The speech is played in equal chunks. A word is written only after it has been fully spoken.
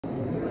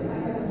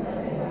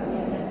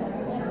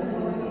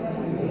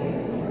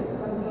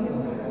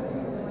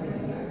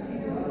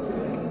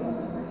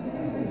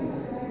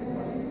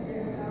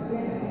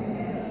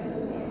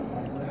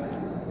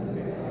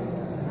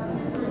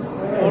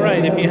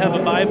you have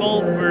a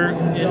Bible, we're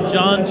in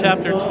John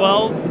chapter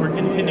 12. We're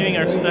continuing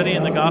our study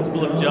in the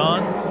Gospel of John.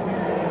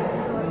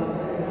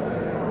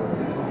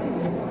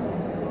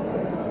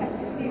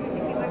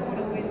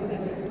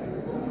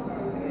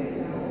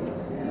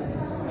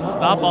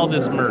 Stop all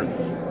this mirth.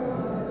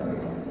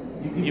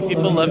 You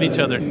people love each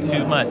other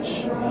too much.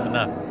 It's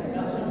enough.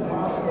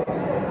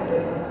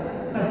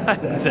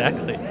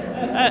 Exactly.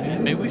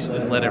 Maybe we should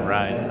just let it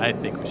ride. I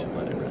think we should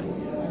let it ride.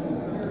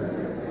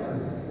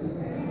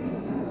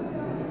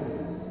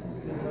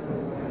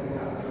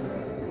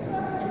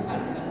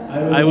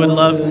 I would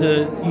love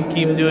to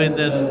keep doing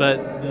this, but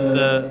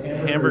the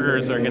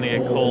hamburgers are going to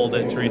get cold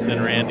at Teresa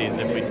and Randy's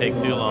if we take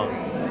too long.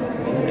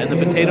 And the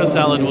potato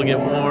salad will get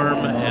warm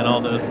and all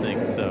those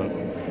things. So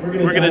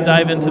we're going to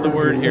dive into the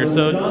Word here.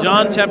 So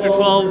John chapter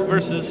 12,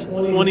 verses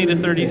 20 to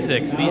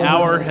 36. The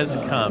hour has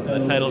come,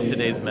 the title of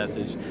today's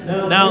message.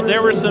 Now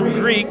there were some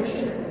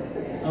Greeks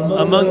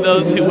among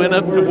those who went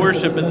up to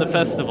worship at the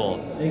festival.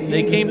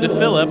 They came to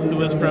Philip, who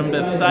was from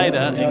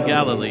Bethsaida in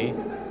Galilee,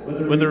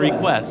 with a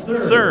request.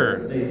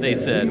 Sir, they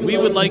said, we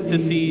would like to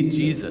see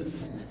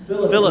Jesus.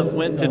 Philip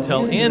went to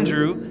tell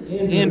Andrew.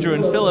 Andrew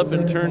and Philip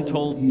in turn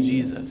told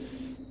Jesus.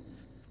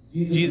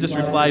 Jesus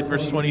replied,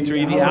 verse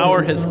 23, the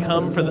hour has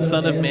come for the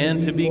Son of Man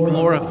to be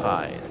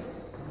glorified.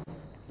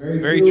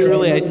 Very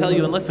truly, I tell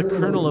you, unless a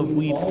kernel of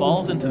wheat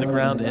falls into the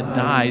ground and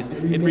dies,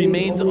 it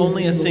remains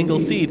only a single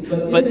seed.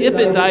 But if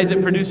it dies,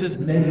 it produces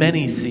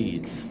many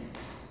seeds.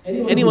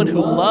 Anyone who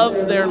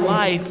loves their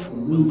life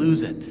will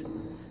lose it,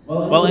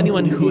 while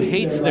anyone who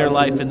hates their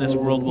life in this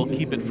world will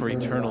keep it for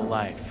eternal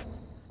life.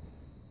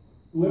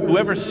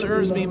 Whoever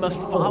serves me must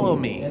follow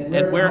me,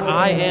 and where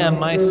I am,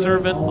 my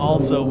servant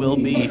also will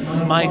be.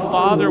 My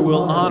Father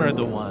will honor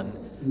the one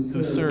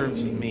who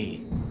serves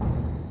me.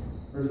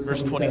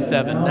 Verse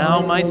 27,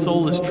 now my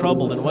soul is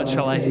troubled, and what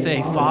shall I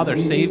say?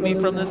 Father, save me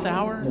from this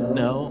hour?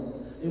 No,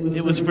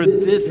 it was for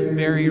this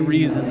very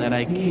reason that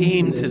I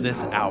came to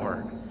this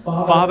hour.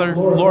 Father,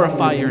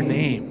 glorify your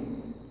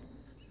name.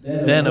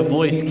 Then a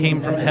voice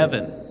came from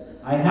heaven.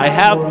 I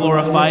have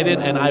glorified it,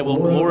 and I will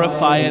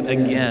glorify it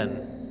again.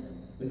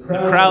 The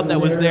crowd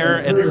that was there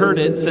and heard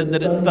it said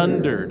that it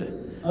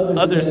thundered.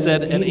 Others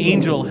said an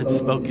angel had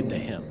spoken to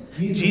him.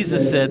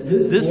 Jesus said,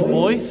 this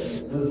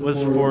voice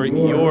was for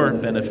your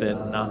benefit,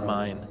 not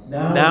mine.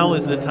 Now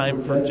is the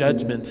time for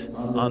judgment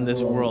on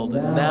this world.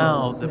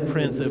 Now the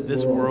prince of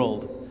this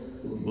world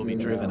will be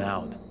driven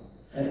out.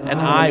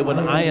 And I, when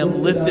I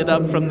am lifted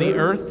up from the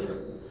earth,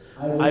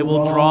 I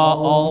will draw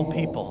all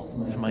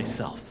people to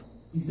myself.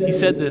 He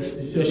said this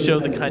to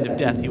show the kind of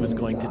death he was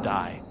going to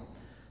die.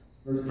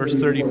 Verse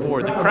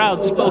 34, the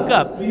crowd spoke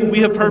up. We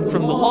have heard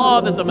from the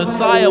law that the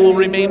Messiah will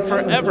remain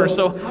forever.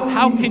 So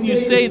how can you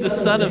say the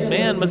Son of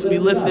Man must be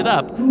lifted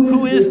up?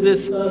 Who is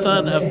this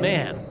Son of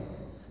Man?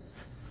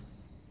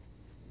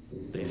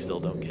 They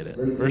still don't get it.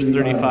 Verse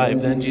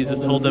 35, then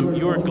Jesus told them,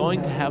 you are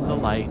going to have the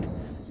light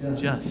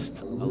just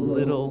a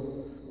little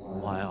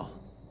while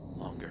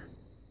longer.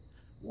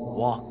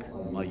 Walk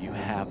while you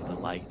have the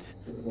light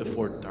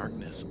before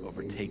darkness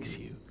overtakes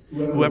you.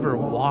 Whoever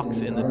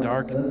walks in the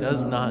dark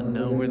does not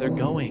know where they're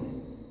going.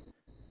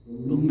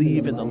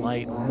 Believe in the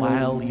light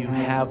while you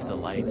have the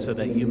light, so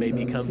that you may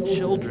become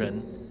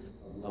children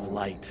of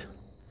light.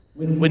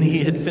 When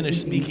he had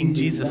finished speaking,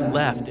 Jesus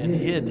left and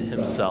hid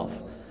himself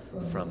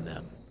from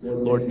them.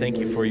 Lord, thank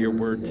you for your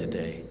word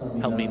today.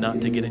 Help me not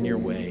to get in your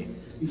way.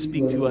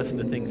 Speak to us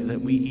the things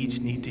that we each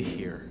need to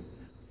hear.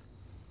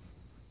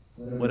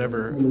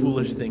 Whatever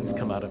foolish things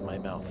come out of my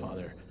mouth,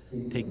 Father,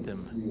 take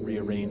them,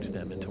 rearrange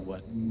them into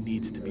what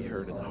needs to be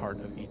heard in the heart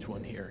of each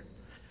one here.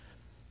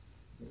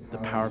 The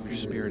power of your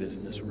Spirit is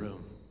in this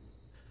room.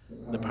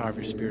 The power of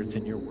your Spirit's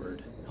in your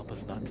word. Help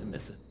us not to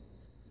miss it.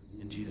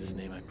 In Jesus'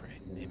 name I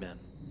pray. Amen.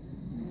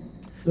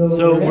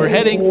 So we're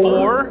heading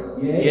for,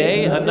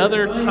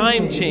 another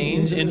time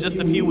change in just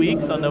a few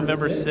weeks on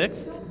November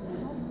 6th.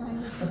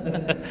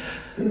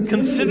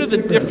 Consider the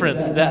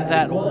difference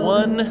that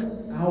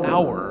 1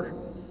 hour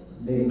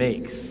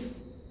makes.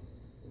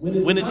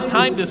 When it's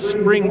time to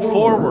spring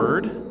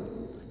forward,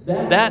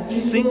 that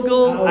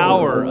single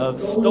hour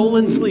of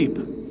stolen sleep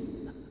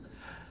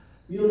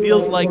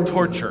feels like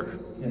torture.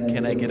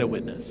 Can I get a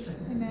witness?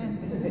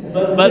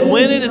 But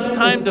when it is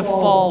time to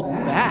fall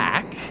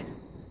back,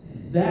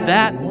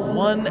 that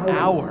 1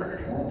 hour,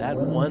 that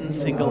one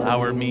single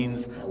hour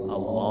means a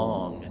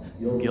long,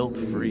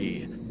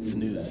 guilt-free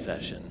snooze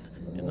session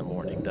in the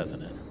morning,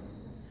 doesn't it?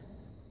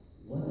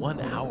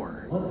 1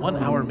 hour. 1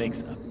 hour makes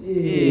a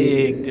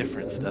big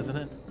difference, doesn't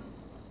it?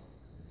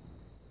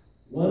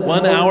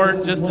 1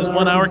 hour, just as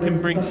 1 hour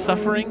can bring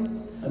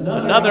suffering,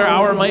 another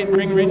hour might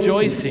bring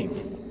rejoicing.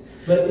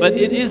 But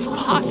it is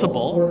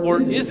possible,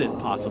 or is it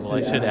possible,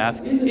 I should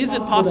ask, is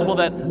it possible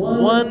that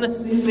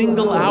one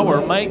single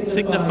hour might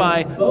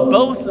signify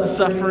both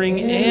suffering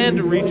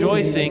and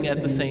rejoicing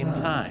at the same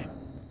time?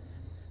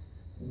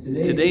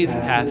 In today's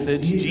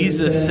passage,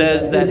 Jesus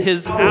says that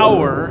his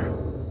hour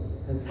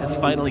has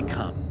finally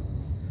come.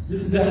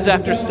 This is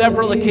after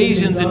several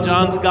occasions in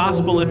John's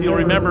gospel, if you'll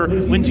remember,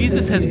 when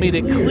Jesus has made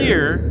it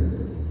clear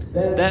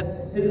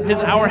that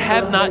his hour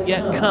had not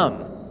yet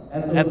come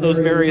at those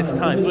various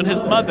times. When his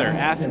mother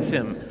asks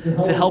him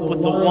to help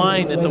with the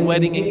wine at the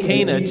wedding in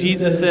Cana,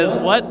 Jesus says,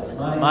 what?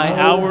 My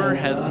hour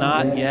has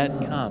not yet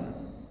come.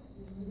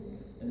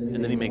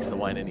 And then he makes the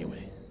wine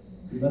anyway.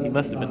 He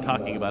must have been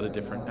talking about a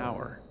different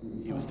hour.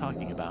 He was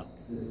talking about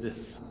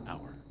this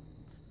hour.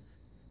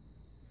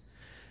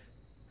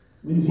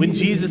 When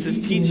Jesus is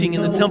teaching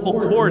in the temple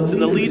courts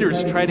and the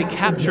leaders try to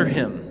capture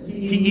him,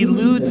 he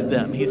eludes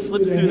them. He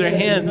slips through their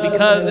hands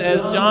because,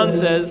 as John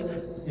says,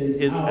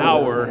 his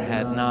hour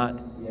had not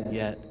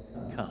yet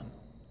come.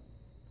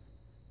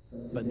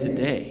 But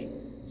today,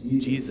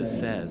 Jesus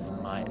says,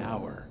 my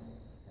hour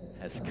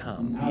has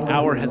come. The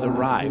hour has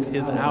arrived.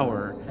 His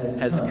hour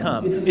has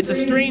come. It's a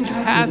strange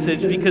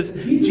passage because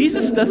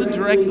Jesus doesn't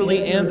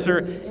directly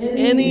answer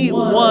any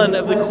one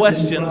of the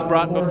questions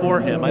brought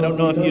before him. I don't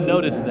know if you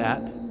noticed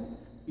that.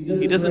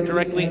 He doesn't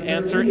directly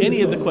answer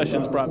any of the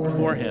questions brought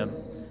before him,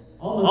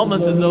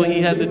 almost as though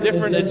he has a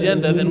different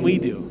agenda than we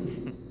do.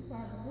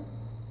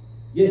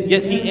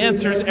 Yet he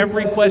answers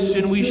every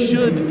question we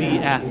should be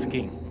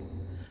asking.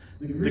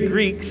 The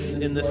Greeks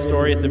in this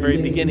story at the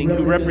very beginning,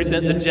 who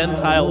represent the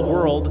Gentile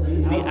world,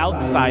 the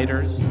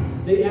outsiders,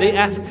 they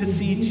ask to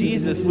see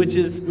Jesus, which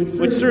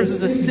serves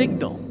as a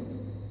signal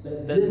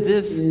that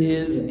this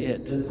is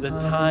it. The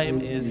time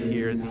is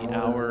here. The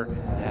hour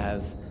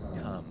has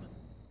come.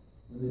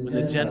 When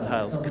the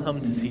Gentiles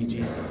come to see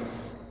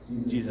Jesus,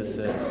 Jesus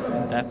says,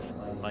 that's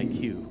my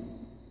cue.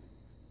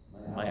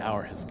 My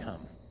hour has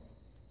come.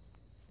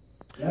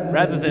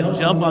 Rather than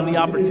jump on the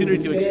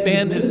opportunity to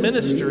expand his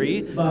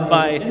ministry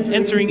by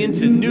entering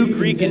into new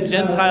Greek and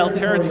Gentile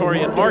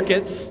territory and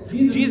markets,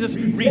 Jesus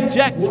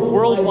rejects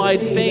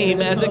worldwide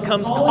fame as it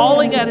comes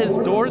calling at his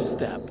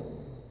doorstep,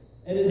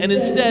 and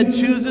instead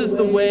chooses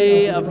the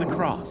way of the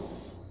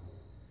cross.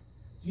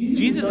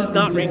 Jesus is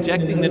not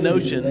rejecting the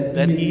notion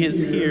that he is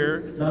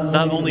here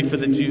not only for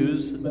the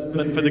Jews,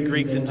 but for the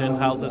Greeks and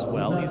Gentiles as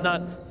well. He's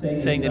not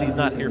saying that he's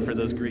not here for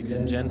those Greeks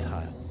and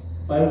Gentiles.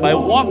 By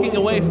walking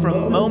away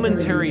from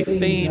momentary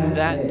fame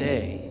that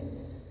day,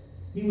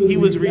 he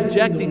was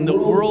rejecting the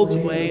world's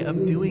way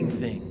of doing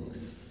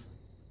things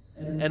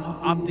and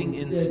opting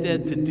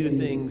instead to do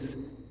things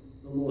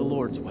the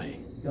Lord's way,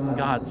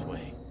 God's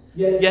way.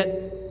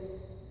 Yet,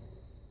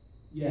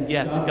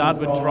 yes, God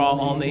would draw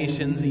all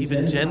nations,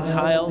 even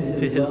Gentiles,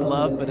 to his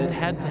love, but it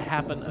had to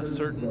happen a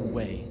certain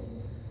way.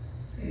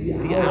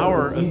 The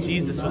hour of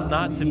Jesus was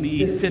not to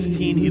be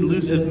 15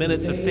 elusive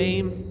minutes of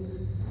fame,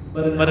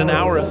 but an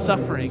hour of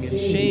suffering and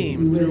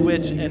shame through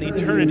which an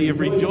eternity of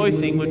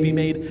rejoicing would be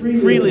made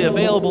freely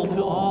available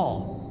to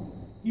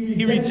all.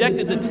 He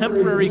rejected the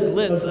temporary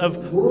glitz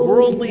of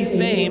worldly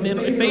fame in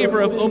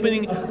favor of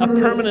opening a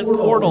permanent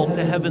portal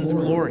to heaven's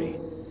glory.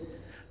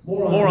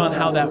 More on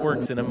how that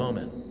works in a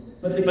moment.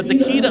 But the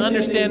key to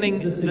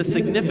understanding the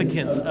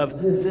significance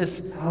of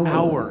this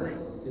hour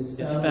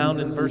is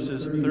found in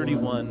verses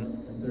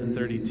 31 and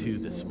 32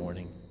 this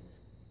morning.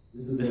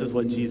 This is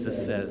what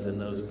Jesus says in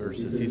those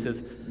verses. He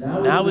says,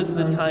 now is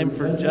the time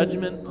for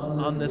judgment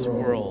on this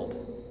world.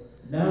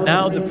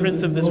 Now the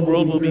prince of this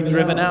world will be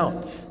driven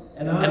out.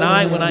 And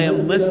I, when I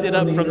am lifted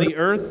up from the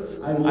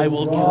earth, I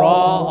will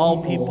draw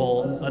all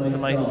people unto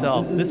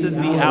myself. This is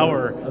the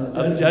hour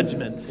of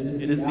judgment.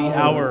 It is the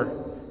hour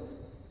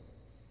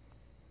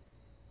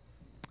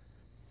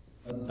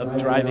of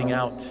driving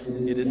out.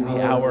 It is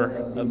the hour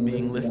of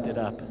being lifted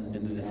up. And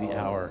it is the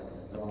hour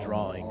of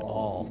drawing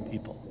all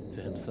people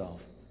to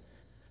himself.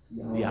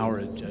 The hour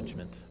of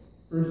judgment.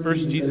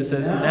 First, Jesus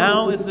says,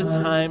 now is the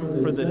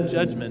time for the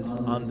judgment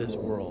on this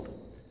world.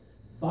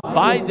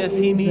 By this,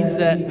 he means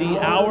that the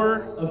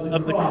hour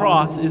of the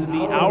cross is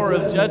the hour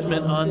of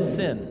judgment on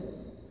sin.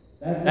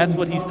 That's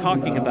what he's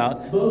talking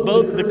about.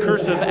 Both the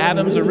curse of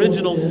Adam's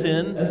original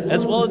sin,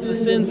 as well as the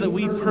sins that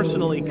we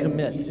personally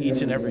commit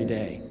each and every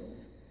day.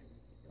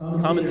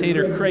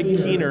 Commentator Craig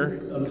Keener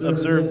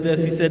observed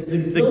this. He said,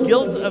 the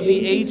guilt of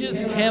the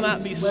ages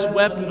cannot be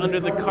swept under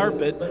the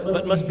carpet,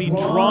 but must be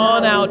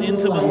drawn out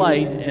into the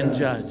light and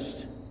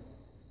judged.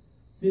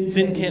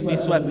 Sin can't be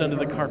swept under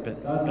the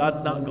carpet.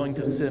 God's not going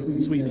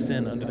to sweep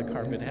sin under the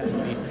carpet. It has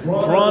to be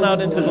drawn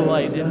out into the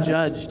light and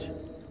judged.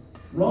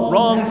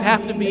 Wrongs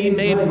have to be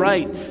made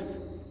right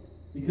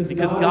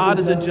because God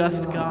is a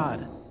just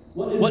God.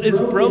 What is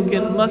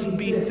broken must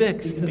be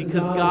fixed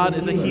because God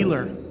is a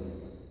healer.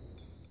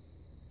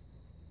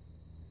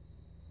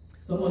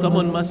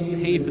 Someone must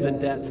pay for the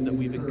debts that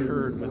we've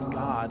incurred with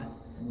God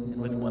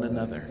and with one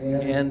another.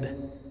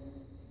 And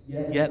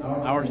yet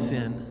our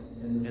sin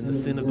and the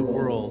sin of the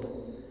world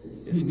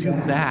is too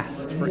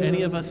vast for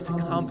any of us to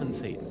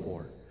compensate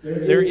for.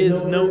 There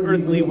is no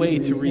earthly way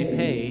to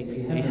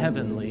repay a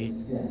heavenly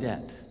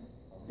debt.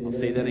 I'll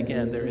say that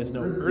again. There is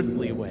no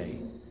earthly way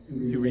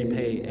to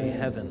repay a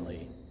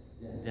heavenly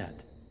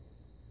debt.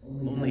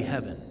 Only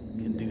heaven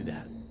can do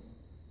that.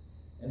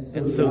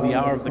 And so the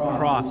hour of the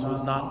cross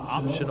was not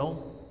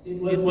optional.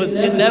 It was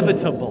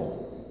inevitable.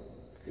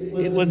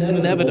 It was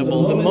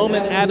inevitable. The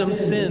moment Adam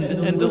sinned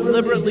and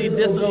deliberately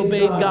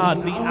disobeyed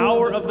God, the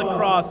hour of the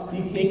cross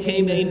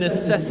became a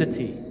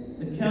necessity.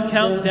 The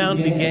countdown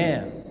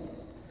began.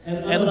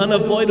 An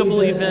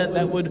unavoidable event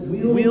that would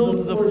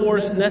wield the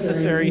force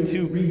necessary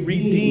to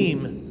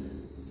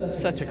redeem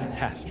such a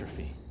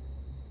catastrophe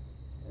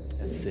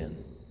as sin.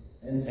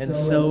 And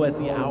so at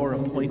the hour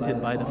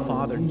appointed by the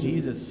Father,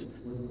 Jesus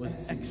was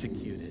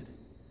executed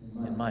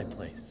in my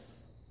place.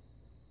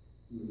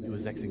 He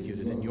was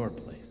executed in your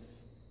place.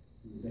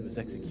 He was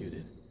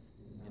executed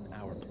in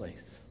our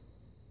place.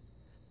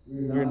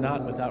 We are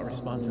not without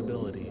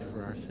responsibility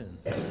for our sins.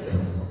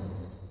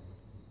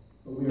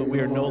 But we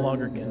are no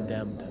longer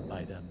condemned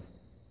by them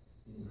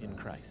in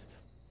Christ.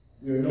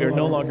 We are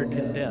no longer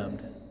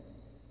condemned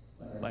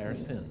by our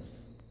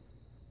sins.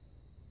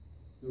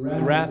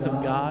 The wrath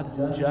of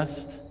God,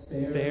 just,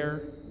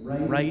 fair,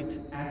 right,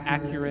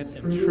 accurate,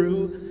 and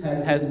true,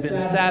 has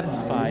been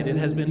satisfied. It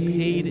has been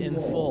paid in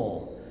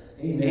full.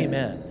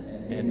 Amen,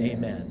 and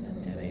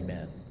amen, and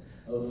amen.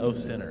 O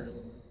sinner,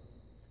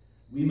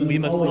 we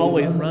must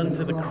always run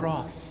to the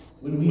cross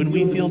when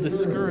we feel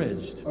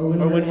discouraged or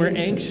when we're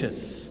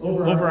anxious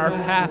over our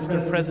past or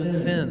present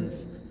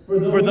sins.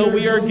 For though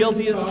we are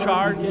guilty as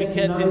charged, we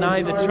can't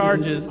deny the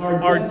charges.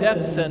 Our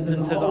death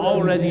sentence has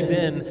already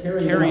been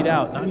carried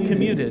out, not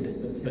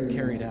commuted, but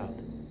carried out.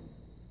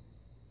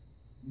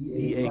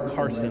 D.A.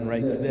 Carson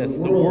writes this: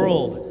 the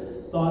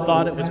world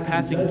thought it was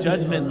passing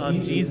judgment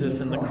on Jesus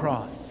and the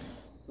cross.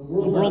 The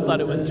world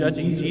thought it was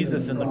judging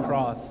Jesus and the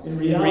cross. In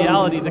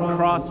reality, the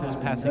cross was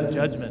passing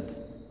judgment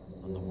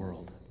on the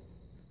world.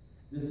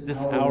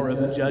 This hour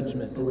of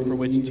judgment for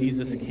which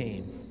Jesus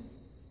came,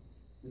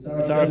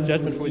 this hour of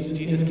judgment for which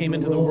Jesus came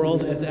into the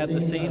world, is at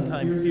the same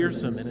time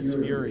fearsome in its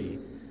fury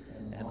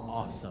and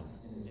awesome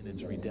in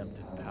its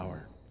redemptive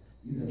power.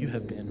 You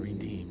have been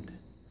redeemed.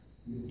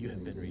 You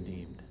have been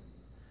redeemed.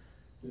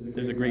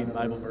 There's a great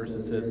Bible verse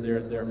that says, there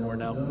is therefore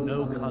now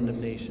no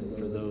condemnation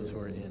for those who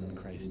are in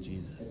Christ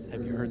Jesus.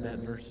 Have you heard that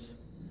verse?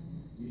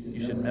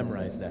 You should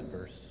memorize that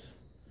verse.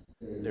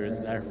 There is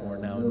therefore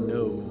now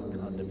no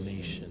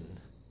condemnation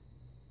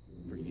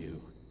for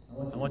you.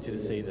 I want you to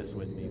say this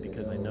with me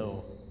because I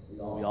know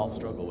we all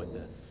struggle with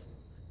this.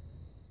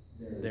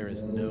 There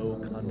is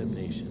no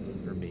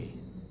condemnation for me.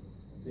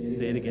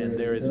 Say it again.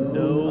 There is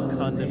no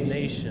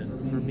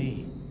condemnation for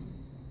me.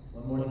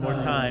 One more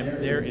time.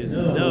 There is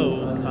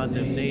no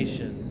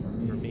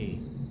condemnation for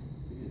me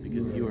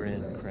because you are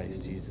in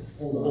Christ Jesus.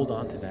 Hold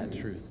on to that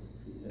truth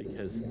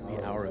because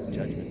the hour of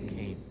judgment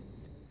came.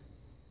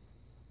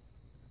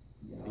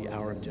 The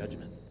hour of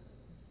judgment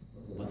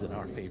was in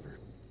our favor.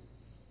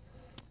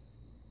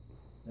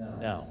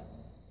 Now,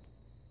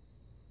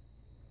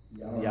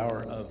 the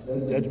hour of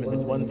judgment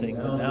is one thing,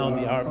 but now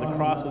the hour of the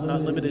cross was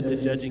not limited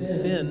to judging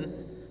sin.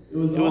 It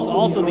was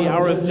also the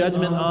hour of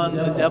judgment on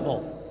the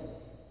devil.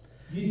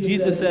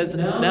 Jesus says,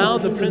 now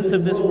the prince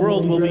of this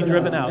world will be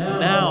driven out.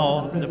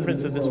 Now the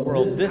prince of this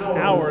world, this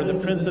hour, the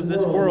prince of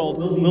this world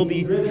will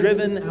be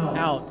driven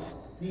out.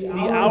 The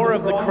hour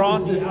of the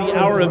cross is the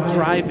hour of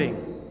driving.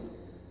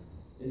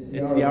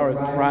 It's the hour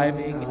of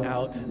driving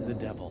out the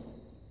devil.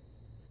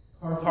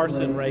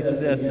 Carson writes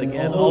this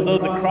again: although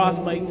the cross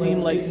might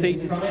seem like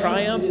Satan's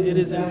triumph, it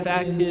is in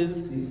fact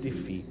his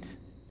defeat.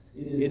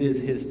 It is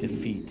his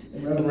defeat.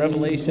 In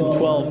Revelation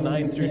 12,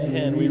 9 through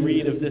 10, we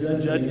read of this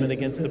judgment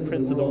against the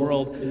prince of the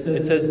world.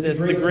 It says this: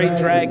 the great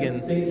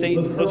dragon,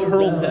 Satan, was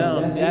hurled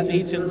down. That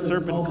ancient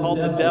serpent called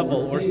the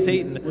devil, or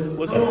Satan,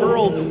 was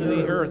hurled to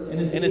the earth,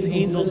 and his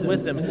angels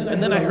with him.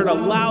 And then I heard a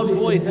loud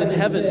voice in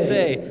heaven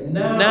say,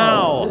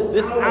 now,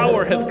 this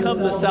hour have come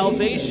the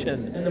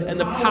salvation, and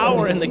the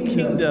power and the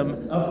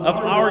kingdom of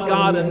our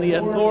God, and the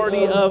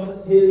authority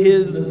of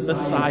his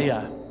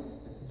Messiah.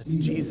 That's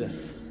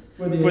Jesus.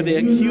 For the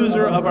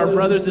accuser of our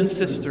brothers and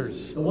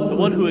sisters, the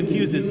one who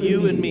accuses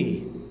you and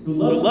me, who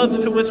loves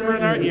to whisper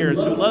in our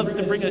ears, who loves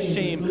to bring us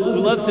shame, who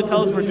loves to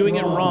tell us we're doing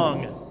it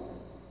wrong,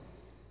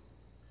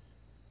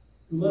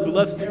 who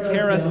loves to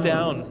tear us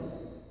down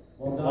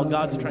while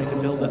God's trying to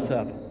build us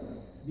up.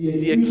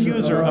 The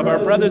accuser of our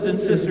brothers and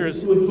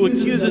sisters, who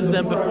accuses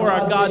them before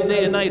our God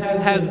day and night,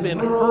 has been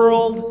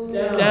hurled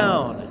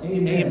down.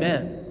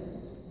 Amen.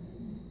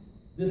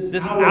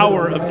 This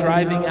hour of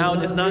driving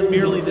out is not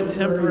merely the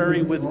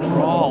temporary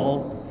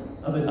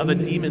withdrawal of a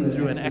demon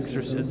through an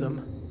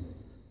exorcism,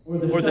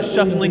 or the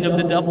shuffling of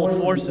the devil's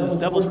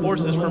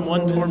forces from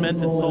one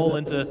tormented soul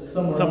into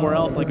somewhere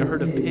else like a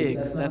herd of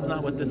pigs. That's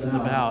not what this is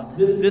about.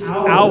 This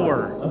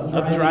hour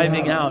of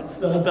driving out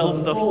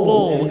spells the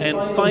full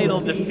and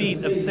final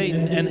defeat of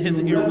Satan and his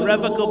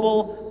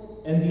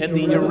irrevocable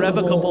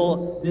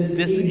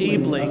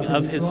disabling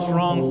of his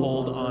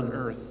stronghold on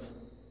earth.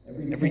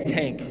 Every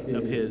tank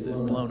of his is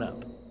blown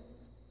up.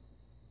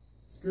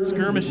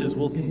 Skirmishes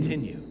will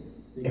continue.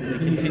 They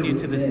continue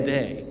to this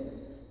day,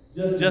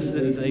 just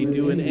as they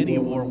do in any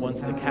war once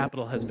the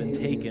capital has been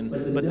taken.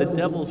 But the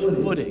devil's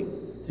footing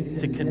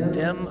to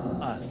condemn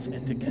us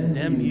and to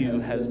condemn you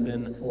has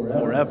been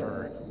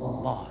forever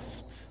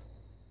lost.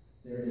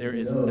 There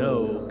is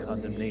no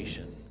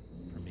condemnation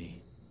for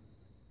me.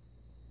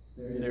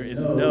 There is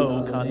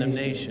no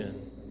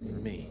condemnation for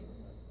me.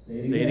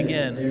 Say it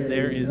again.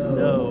 There is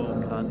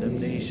no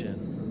condemnation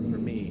for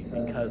me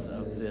because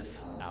of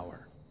this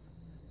hour.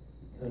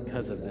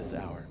 Because of this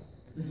hour.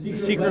 The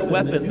secret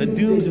weapon, the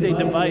doomsday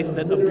device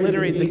that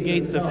obliterates the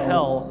gates of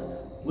hell,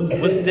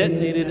 was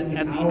detonated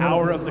at the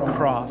hour of the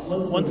cross.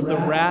 Once the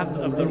wrath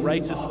of the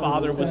righteous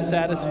Father was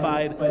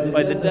satisfied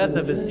by the death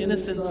of his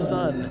innocent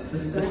Son,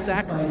 the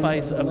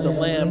sacrifice of the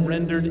Lamb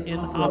rendered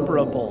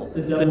inoperable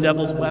the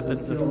devil's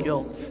weapons of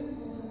guilt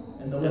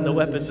and the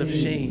weapons of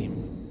shame.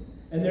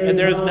 And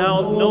there is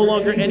now no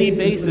longer any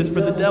basis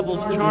for the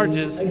devil's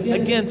charges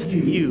against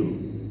you.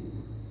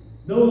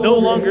 No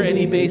longer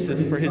any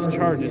basis for his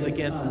charges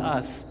against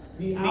us.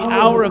 The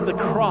hour of the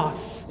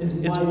cross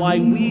is why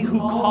we who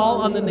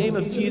call on the name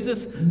of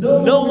Jesus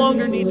no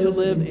longer need to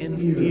live in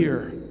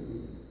fear.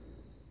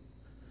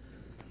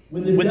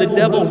 When the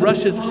devil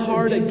rushes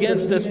hard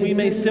against us, we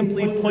may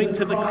simply point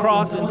to the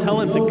cross and tell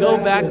him to go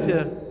back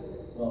to,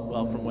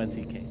 well, from whence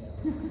he came.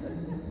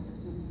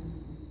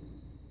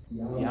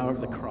 The hour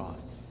of the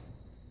cross.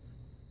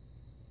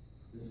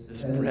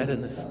 This bread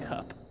and this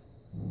cup,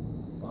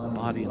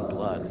 body and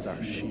blood, is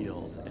our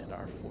shield and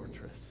our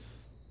fortress.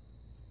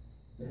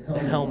 The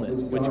helmet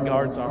which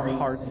guards our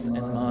hearts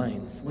and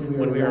minds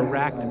when we are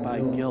racked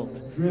by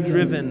guilt,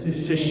 driven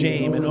to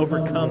shame, and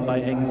overcome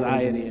by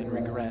anxiety and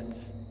regret.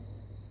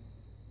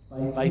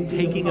 By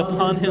taking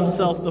upon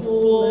himself the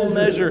full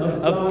measure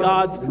of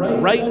God's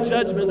right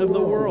judgment of the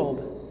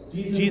world,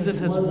 Jesus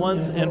has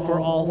once and for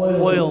all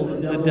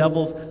foiled the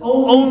devil's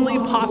only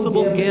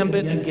possible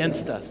gambit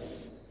against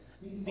us.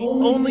 The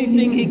only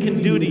thing he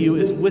can do to you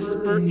is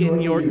whisper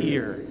in your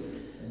ear,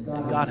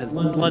 and God has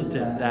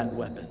blunted that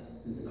weapon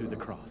through the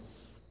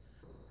cross.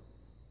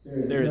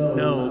 There is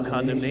no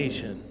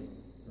condemnation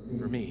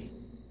for me.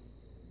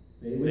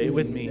 Say it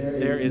with me.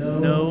 There is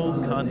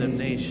no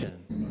condemnation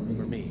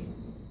for me.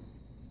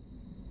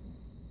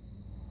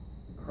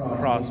 The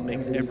cross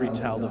makes every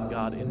child of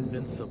God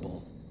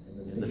invincible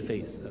in the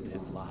face of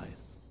his lies.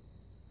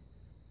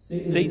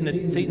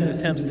 Satan's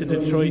attempts to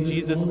destroy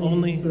Jesus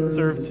only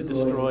serve to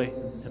destroy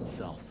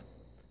himself.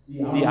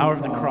 The hour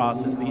of the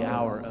cross is the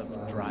hour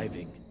of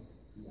driving.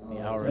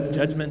 The hour of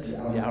judgment,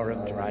 the hour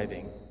of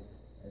driving,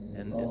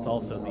 and it's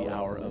also the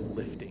hour of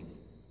lifting.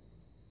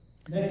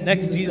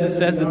 Next, Jesus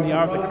says that the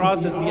hour of the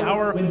cross is the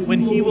hour when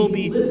he will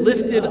be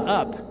lifted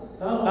up.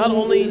 Not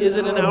only is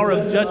it an hour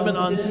of judgment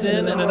on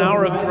sin and an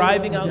hour of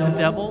driving out the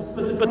devil,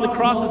 but the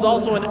cross is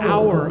also an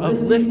hour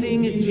of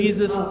lifting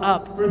Jesus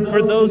up.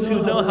 For those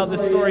who know how the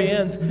story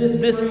ends,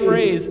 this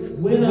phrase,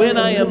 "when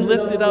I am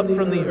lifted up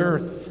from the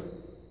earth,"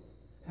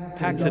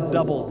 packs a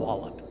double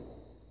wallop.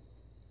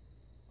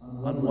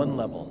 On one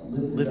level,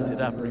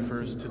 lifted up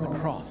refers to the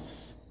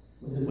cross,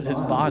 when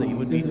his body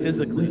would be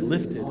physically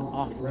lifted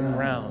off the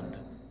ground,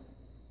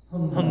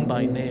 hung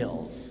by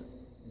nails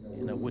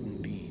in a wooden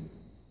beam,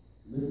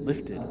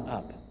 lifted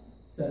up,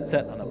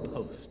 set on a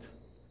post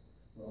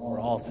for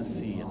all to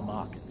see and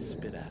mock and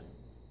spit at.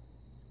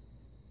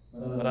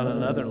 But on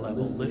another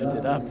level,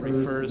 lifted up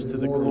refers to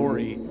the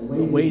glory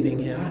awaiting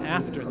him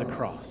after the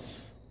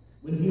cross,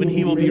 when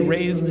he will be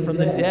raised from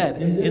the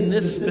dead. In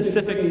this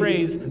specific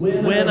phrase,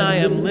 "when I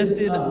am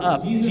lifted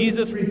up,"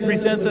 Jesus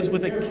presents us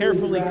with a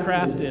carefully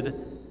crafted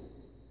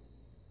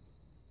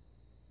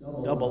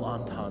double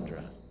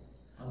entendre.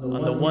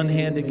 On the one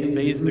hand, it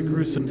conveys the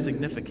gruesome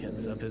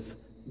significance of his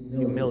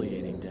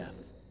humiliating death.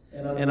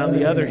 And on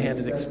the other hand,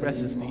 it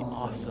expresses the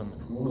awesome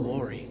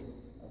glory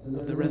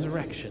of the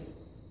resurrection.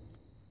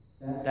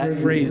 That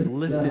phrase,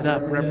 "lifted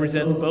up,"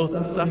 represents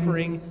both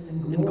suffering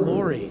and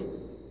glory.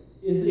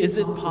 Is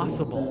it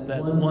possible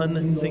that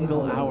one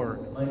single hour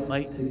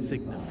might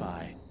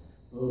signify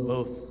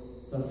both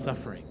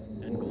suffering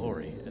and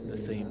glory at the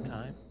same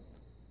time?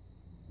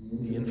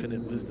 The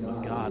infinite wisdom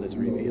of God is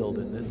revealed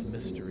in this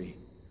mystery.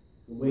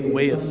 The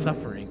way of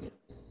suffering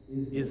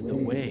is the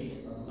way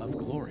of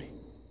glory.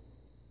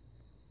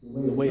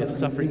 The way of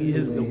suffering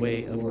is the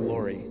way of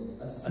glory.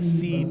 A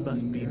seed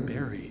must be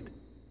buried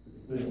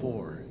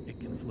before it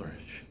can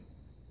flourish.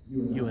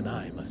 You and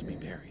I must be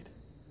buried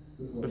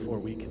before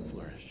we can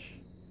flourish.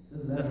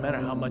 Doesn't matter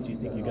how much you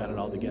think you got it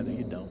all together,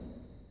 you don't.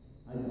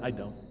 I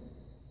don't.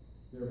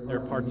 There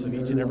are parts of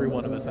each and every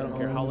one of us. I don't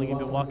care how long you've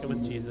been walking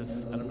with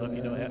Jesus. I don't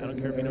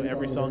care if you know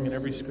every song and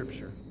every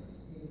scripture.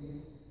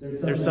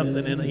 There's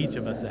something in each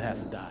of us that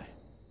has to die.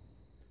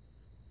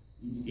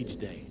 Each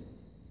day.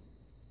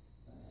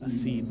 A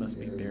seed must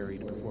be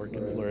buried before it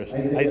can flourish.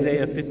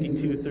 Isaiah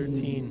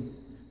 52:13.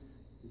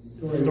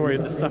 It's the story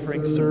of the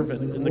suffering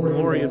servant and the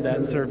glory of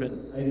that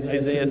servant.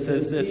 Isaiah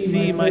says this,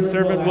 "See, my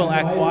servant will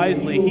act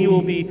wisely. He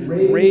will be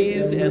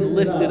raised and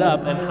lifted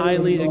up and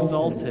highly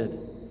exalted."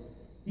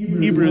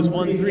 Hebrews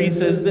 1:3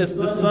 says this,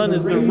 "The Son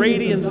is the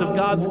radiance of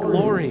God's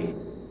glory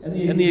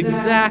and the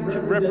exact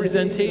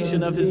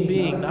representation of his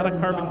being," not a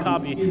carbon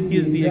copy. He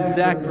is the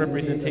exact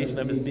representation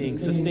of his being,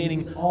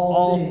 sustaining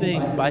all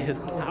things by his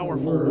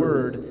powerful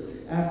word.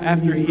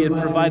 After he had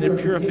provided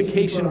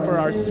purification for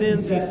our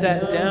sins, he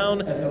sat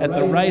down at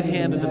the right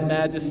hand of the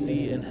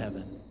Majesty in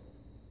heaven.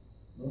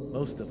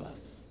 Most of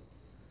us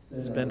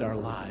spend our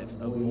lives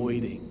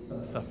avoiding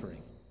suffering.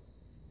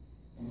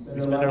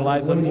 We spend our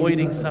lives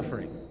avoiding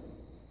suffering.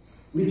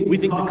 We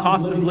think the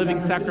cost of living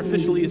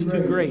sacrificially is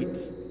too great.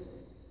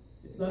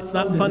 It's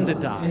not fun to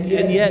die.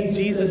 And yet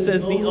Jesus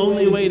says the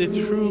only way to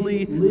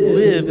truly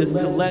live is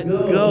to let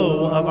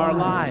go of our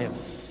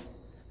lives.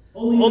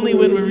 Only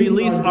when we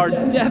release our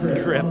death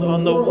grip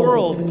on the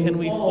world can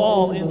we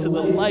fall into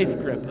the life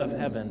grip of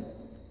heaven.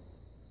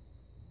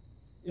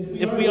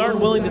 If we aren't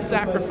willing to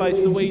sacrifice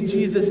the way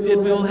Jesus did,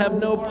 we will have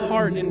no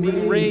part in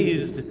being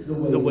raised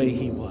the way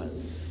he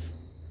was.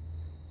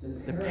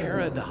 The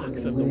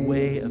paradox of the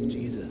way of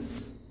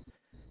Jesus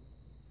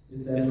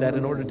is that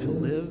in order to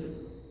live,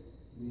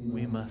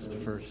 we must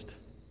first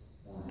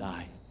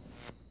die.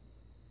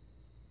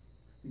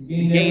 To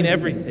gain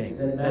everything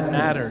that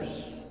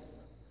matters,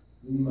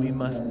 we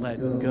must let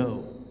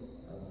go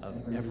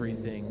of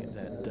everything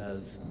that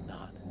does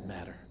not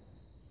matter.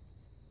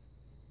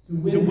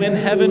 To win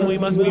heaven, we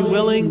must be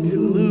willing to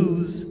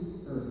lose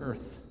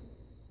earth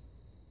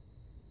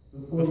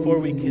before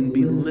we can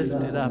be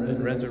lifted up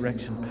in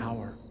resurrection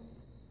power.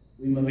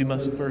 We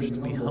must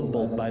first be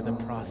humbled by the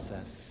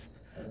process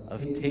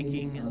of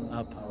taking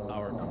up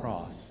our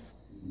cross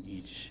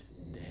each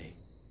day.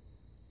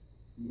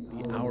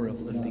 The hour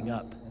of lifting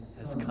up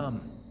has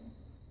come,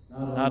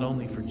 not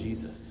only for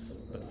Jesus,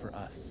 but for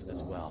us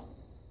as well.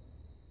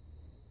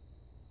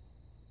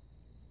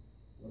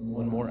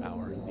 One more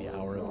hour, the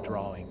hour of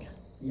drawing.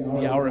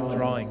 The hour of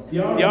drawing.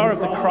 The hour of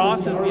the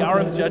cross is the hour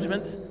of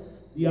judgment,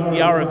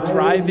 the hour of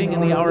driving,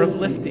 and the hour of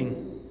lifting.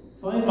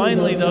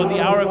 Finally, though, the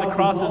hour of the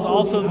cross is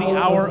also the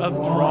hour of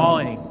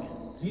drawing.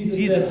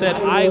 Jesus said,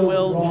 I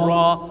will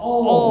draw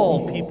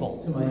all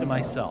people to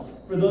myself.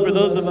 For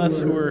those of us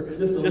who are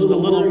just a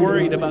little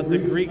worried about the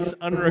Greek's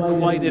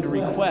unrequited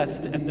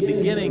request at the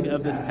beginning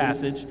of this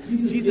passage,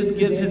 Jesus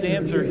gives his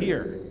answer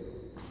here.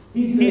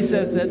 He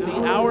says that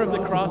the hour of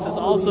the cross is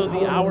also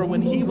the hour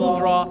when he will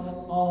draw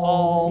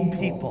all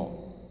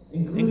people,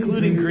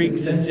 including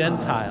Greeks and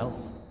Gentiles,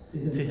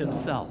 to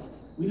himself.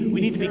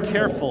 We need to be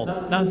careful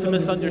not to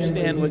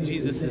misunderstand what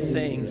Jesus is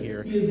saying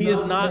here. He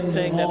is not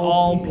saying that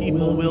all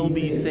people will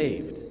be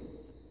saved.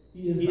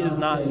 He is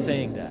not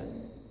saying that.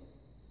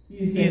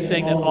 He is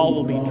saying that all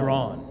will be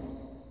drawn.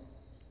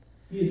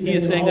 He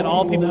is saying that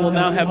all people will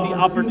now have the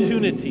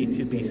opportunity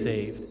to be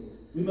saved.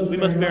 We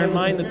must bear in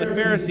mind that the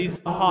Pharisees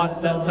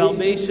taught that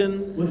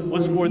salvation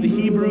was for the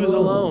Hebrews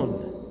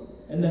alone,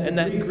 and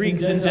that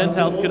Greeks and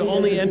Gentiles could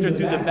only enter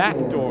through the back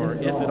door,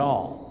 if at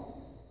all.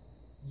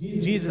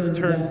 Jesus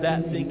turns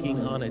that thinking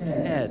on its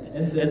head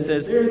and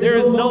says, there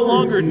is no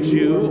longer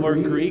Jew or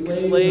Greek,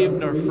 slave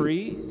nor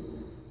free.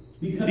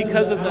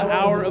 Because of the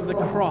hour of the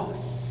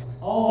cross,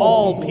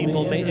 all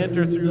people may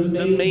enter through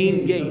the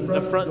main gate,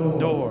 the front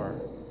door.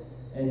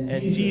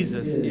 And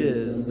Jesus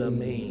is the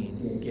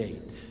main gate.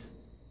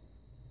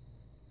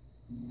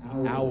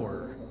 The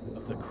hour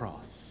of the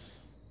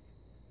cross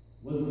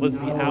was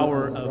the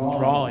hour of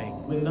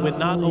drawing, when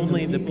not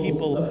only the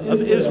people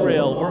of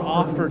Israel were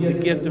offered the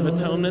gift of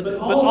atonement,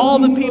 but all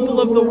the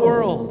people of the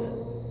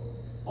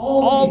world.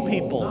 All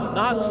people,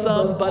 not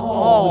some, but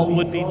all,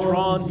 would be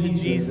drawn to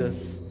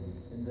Jesus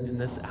in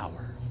this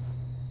hour.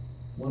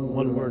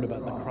 One word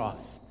about the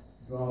cross,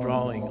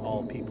 drawing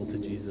all people to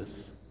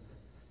Jesus.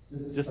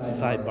 Just a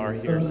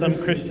sidebar here.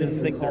 Some Christians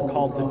think they're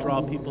called to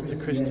draw people to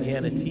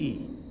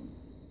Christianity,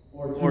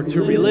 or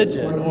to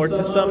religion, or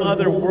to some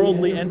other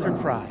worldly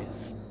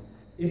enterprise.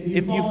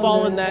 If you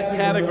fall in that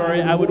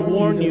category, I would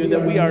warn you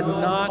that we are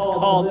not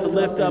called to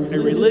lift up a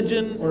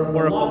religion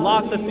or a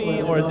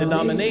philosophy or a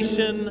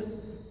denomination.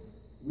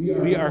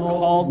 We are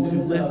called to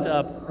lift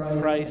up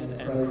Christ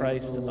and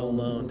Christ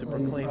alone, to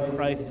proclaim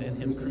Christ and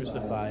Him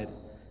crucified.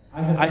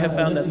 I have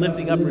found that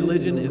lifting up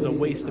religion is a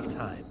waste of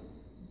time.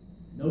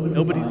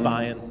 Nobody's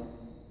buying.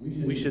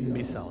 We shouldn't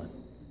be selling.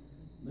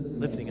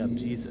 Lifting up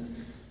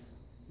Jesus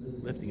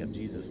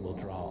will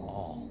draw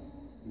all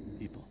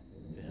people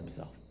to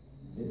Himself.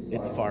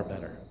 It's far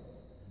better.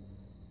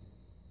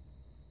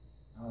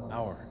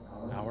 Our.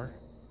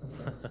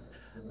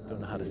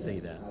 Don't know how to say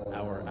that.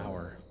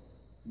 Our.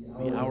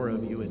 The hour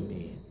of you and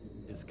me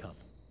is come.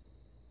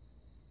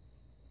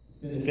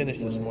 To finish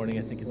this morning,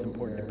 I think it's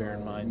important to bear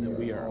in mind that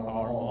we are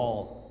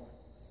all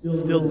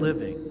still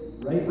living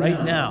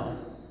right now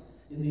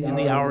in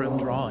the hour of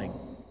drawing.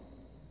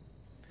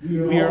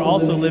 We are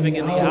also living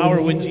in the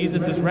hour when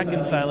Jesus is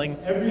reconciling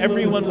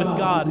everyone with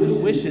God who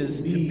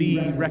wishes to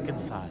be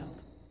reconciled.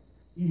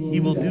 He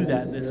will do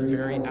that this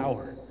very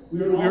hour.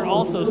 We are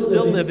also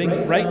still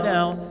living right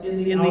now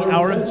in the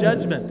hour of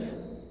judgment,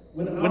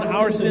 when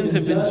our sins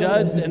have been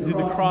judged and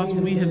through the cross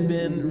we have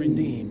been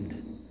redeemed.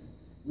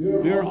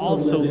 We are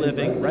also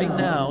living right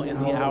now in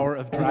the hour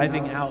of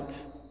driving out,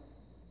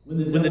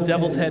 when the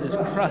devil's head is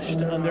crushed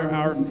under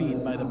our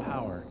feet by the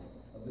power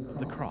of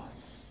the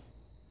cross.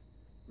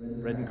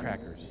 Bread and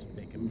crackers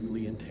make him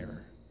flee in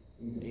terror.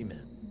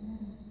 Amen.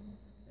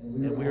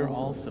 And we are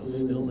also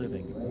still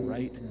living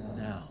right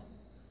now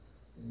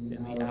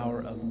in the hour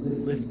of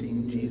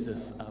lifting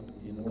Jesus up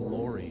in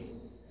glory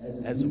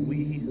as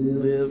we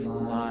live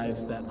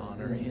lives that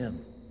honor Him.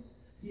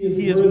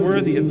 He is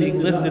worthy of being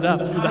lifted up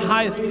through the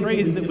highest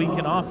praise that we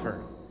can offer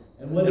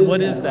And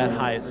what is that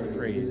highest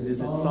praise?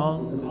 Is it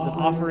songs? Is it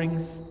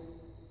offerings?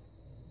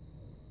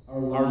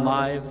 Our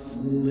lives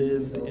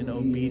lived in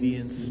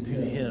obedience to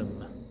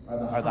Him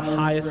are the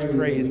highest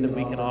praise that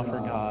we can offer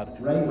God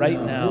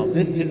right now.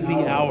 This is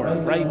the hour,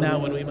 right now,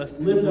 when we must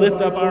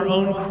lift up our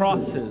own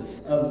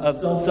crosses of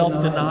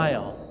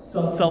self-denial,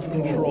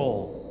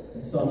 self-control,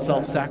 and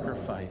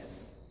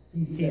self-sacrifice.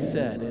 He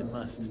said it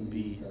must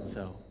be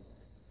so.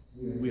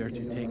 We are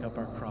to take up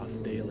our cross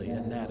daily,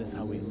 and that is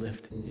how we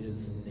lift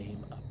His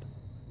name up.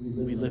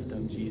 We lift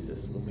up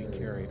Jesus when we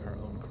carry our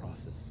own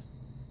crosses,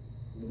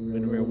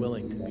 when we're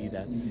willing to be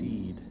that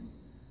seed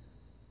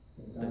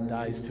that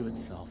dies to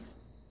itself,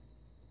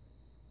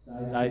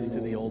 dies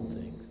to the old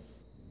things,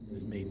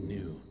 is made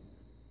new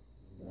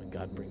when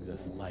God brings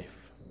us life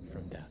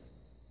from death.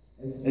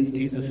 As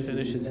Jesus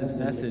finishes his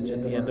message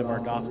at the end of our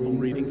gospel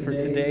reading for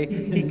today,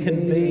 he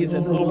conveys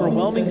an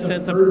overwhelming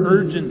sense of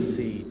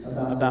urgency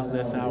about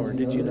this hour.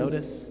 Did you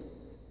notice?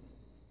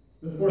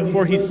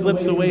 Before he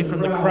slips away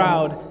from the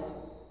crowd,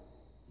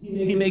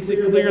 he makes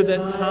it clear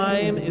that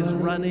time is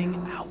running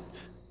out.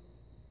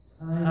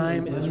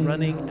 Time is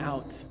running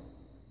out.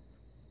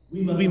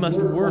 We must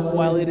work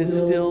while it is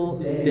still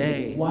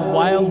day,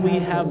 while we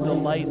have the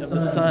light of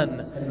the sun,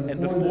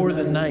 and before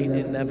the night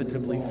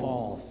inevitably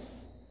falls.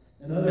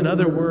 In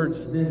other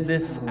words,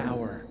 this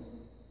hour.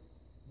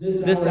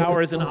 This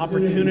hour is an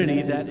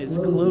opportunity that is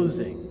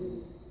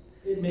closing.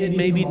 It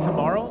may be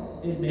tomorrow,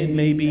 it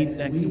may be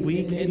next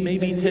week, it may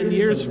be 10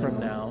 years from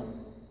now.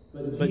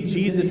 But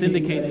Jesus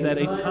indicates that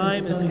a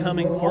time is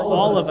coming for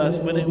all of us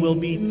when it will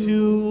be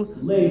too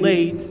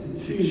late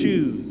to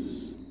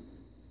choose,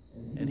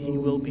 and he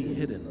will be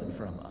hidden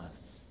from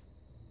us.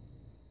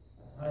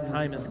 A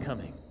time is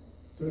coming,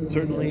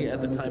 certainly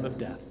at the time of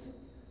death,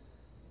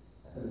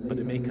 but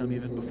it may come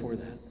even before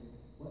that.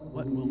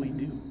 What will we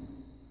do?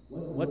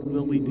 What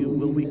will we do?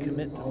 Will we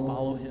commit to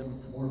follow him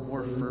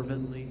more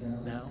fervently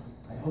now?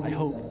 I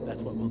hope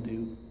that's what we'll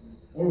do.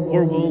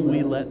 Or will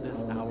we let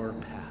this hour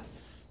pass?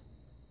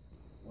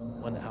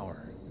 1 hour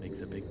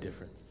makes a big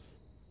difference.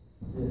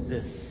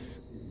 This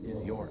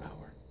is your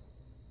hour.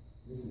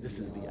 This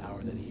is the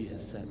hour that he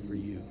has set for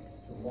you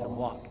to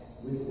walk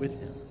with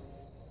him,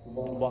 to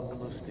walk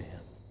close to him.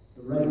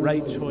 The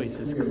right choice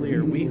is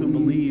clear. We who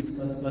believe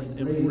must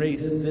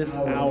embrace this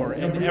hour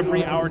and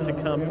every hour to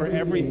come for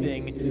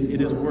everything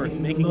it is worth,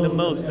 making the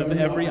most of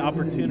every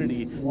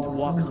opportunity to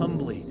walk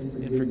humbly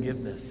in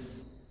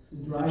forgiveness,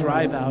 to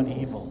drive out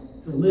evil,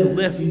 to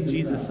lift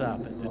Jesus up,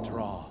 and to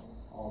draw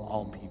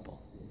all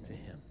people to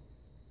him.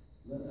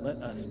 Let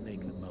us make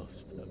the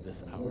most of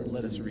this hour.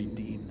 Let us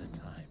redeem the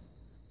time.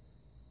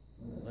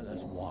 Let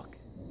us walk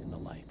in the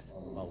light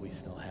while we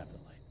still have the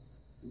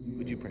light.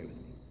 Would you pray with me?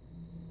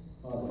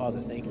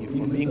 Father, thank you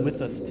for being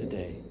with us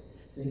today.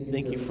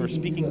 Thank you for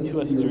speaking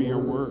to us through your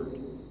word.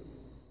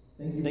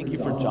 Thank you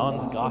for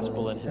John's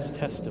gospel and his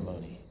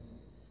testimony.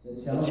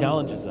 It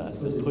challenges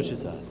us and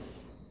pushes us,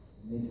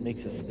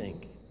 makes us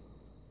think.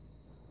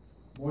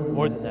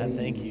 More than that,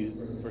 thank you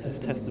for his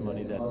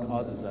testimony that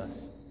causes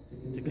us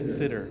to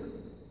consider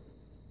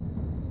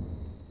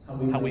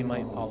how we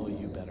might follow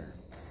you better.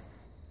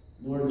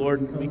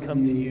 Lord, we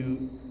come to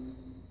you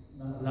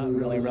not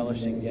really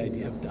relishing the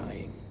idea of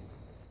dying.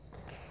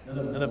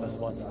 None of us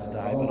wants to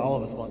die, but all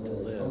of us want to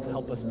live.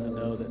 Help us to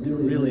know that to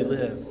really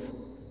live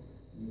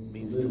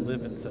means to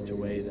live in such a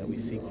way that we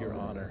seek your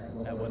honor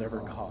at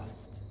whatever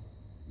cost,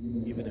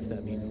 even if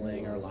that means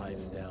laying our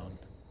lives down.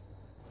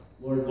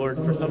 Lord,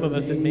 for some of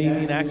us it may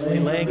mean actually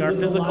laying our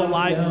physical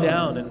lives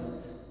down, and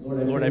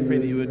Lord, I pray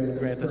that you would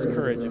grant us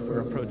courage if we're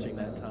approaching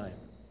that time.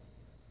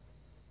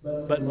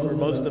 But for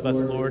most of us,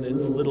 Lord,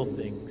 it's little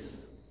things,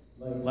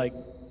 like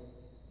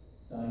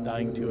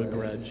dying to a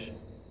grudge,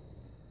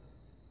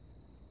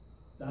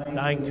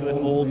 dying to an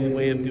old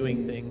way of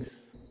doing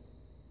things,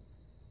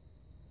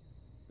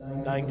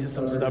 dying to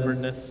some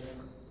stubbornness,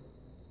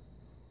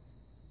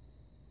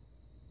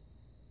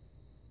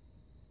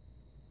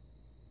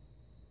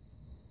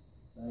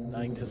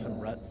 dying to some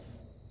ruts.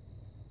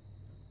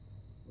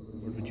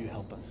 Lord, would you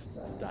help us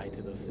to die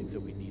to those things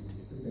that we need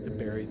to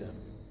bury them,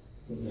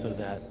 so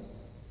that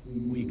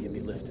we can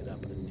be lifted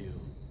up anew,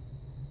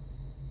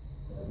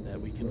 that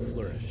we can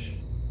flourish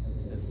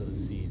as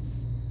those seeds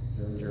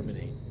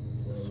germinate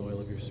in the soil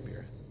of your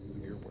Spirit,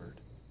 of your word.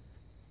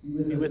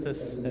 Be with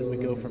us as we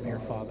go from here,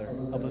 Father.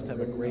 Help us to have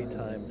a great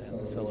time at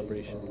the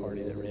celebration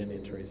party that Randy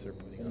and Teresa are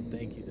putting on.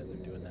 Thank you that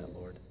they're doing that,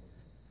 Lord.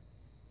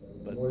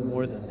 But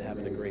more than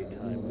having a great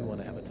time, we want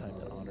to have a time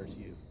that honors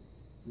you.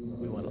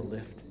 We want to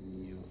lift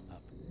you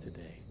up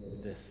today,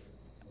 this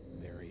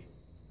very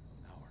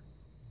hour.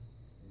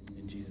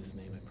 In Jesus'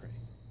 name I pray.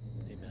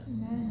 Amen.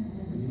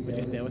 Amen. Would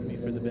you stand with me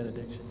for the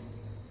benediction?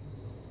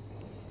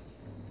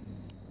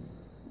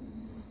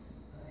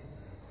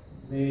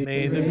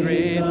 May the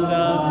grace of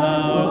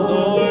our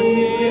Lord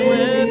be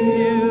with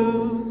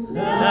you,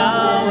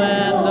 now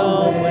and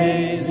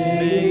always.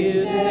 May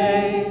you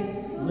stay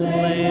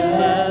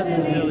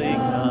blameless till he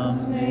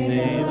comes.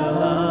 May the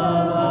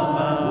love of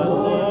our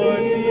Lord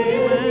be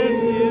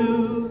with you,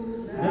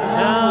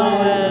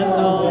 now and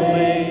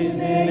always.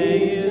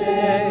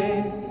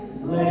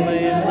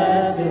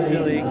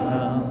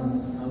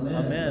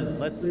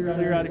 let's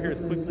clear out of here as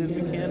quickly as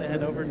we can and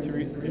head over to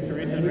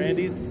Teresa and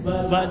Randy's,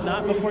 but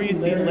not before you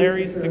see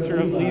Larry's picture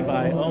of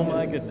Levi. Oh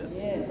my goodness.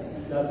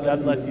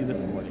 God bless you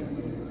this morning.